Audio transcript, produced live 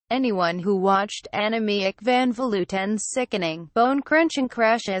anyone who watched Annemiek van Vleuten's sickening, bone-crunching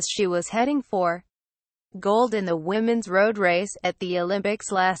crash as she was heading for gold in the women's road race at the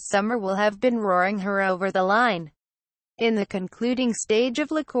Olympics last summer will have been roaring her over the line. In the concluding stage of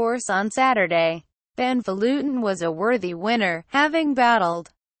La Course on Saturday, Van Vleuten was a worthy winner, having battled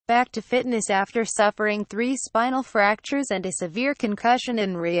back to fitness after suffering 3 spinal fractures and a severe concussion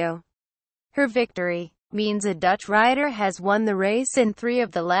in Rio. Her victory means a Dutch rider has won the race in 3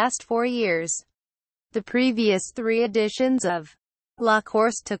 of the last 4 years. The previous 3 editions of La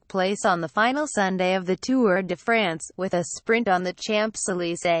Course took place on the final Sunday of the Tour de France, with a sprint on the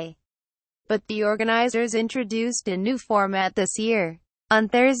Champs-Élysées. But the organizers introduced a new format this year. On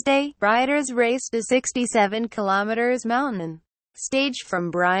Thursday, riders raced a 67 km mountain stage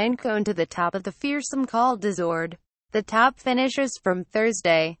from Briançon to the top of the fearsome Col d'Azord. The top finishers from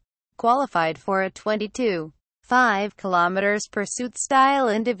Thursday qualified for a 22.5 km pursuit-style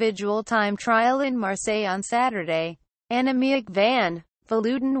individual time trial in Marseille on Saturday. Annemiek van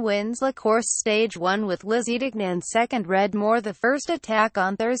Vleuten wins La Course Stage 1 with Lizzie Deignan second. Read more. The first attack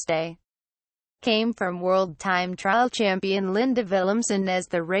on Thursday came from world time trial champion Linda Willemsen as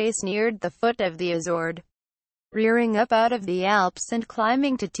the race neared the foot of the Azord. Rearing up out of the Alps and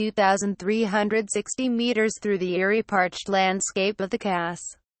climbing to 2,360 meters through the eerie parched landscape of the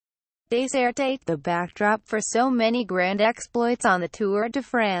Casse Deserte, the backdrop for so many grand exploits on the Tour de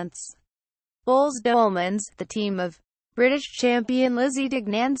France. Boels Dolmans, the team of British champion Lizzie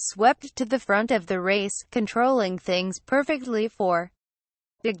Deignan, swept to the front of the race, controlling things perfectly for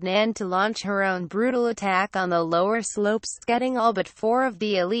Deignan to launch her own brutal attack on the lower slopes, getting all but 4 of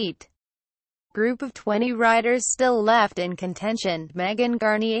the elite group of 20 riders still left in contention: Megan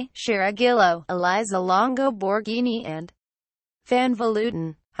Garnier, Shara Gillow, Eliza Longo Borghini and Van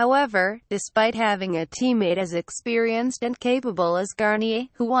Vleuten. However, despite having a teammate as experienced and capable as Garnier,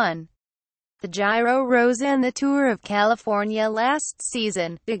 who won the Giro Rosa and the Tour of California last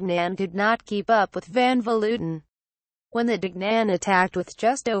season, Deignan could not keep up with Van Vleuten. When the Deignan attacked with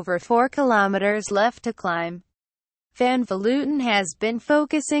just over 4 kilometers left to climb, Van Vleuten has been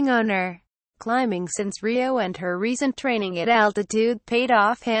focusing on her climbing since Rio, and her recent training at altitude paid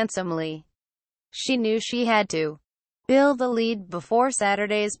off handsomely. She knew she had to build the lead before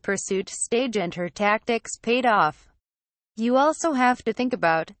Saturday's pursuit stage, and her tactics paid off. "You also have to think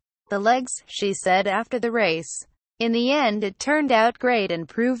about the legs," she said after the race. "In the end it turned out great and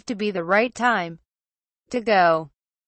proved to be the right time to go.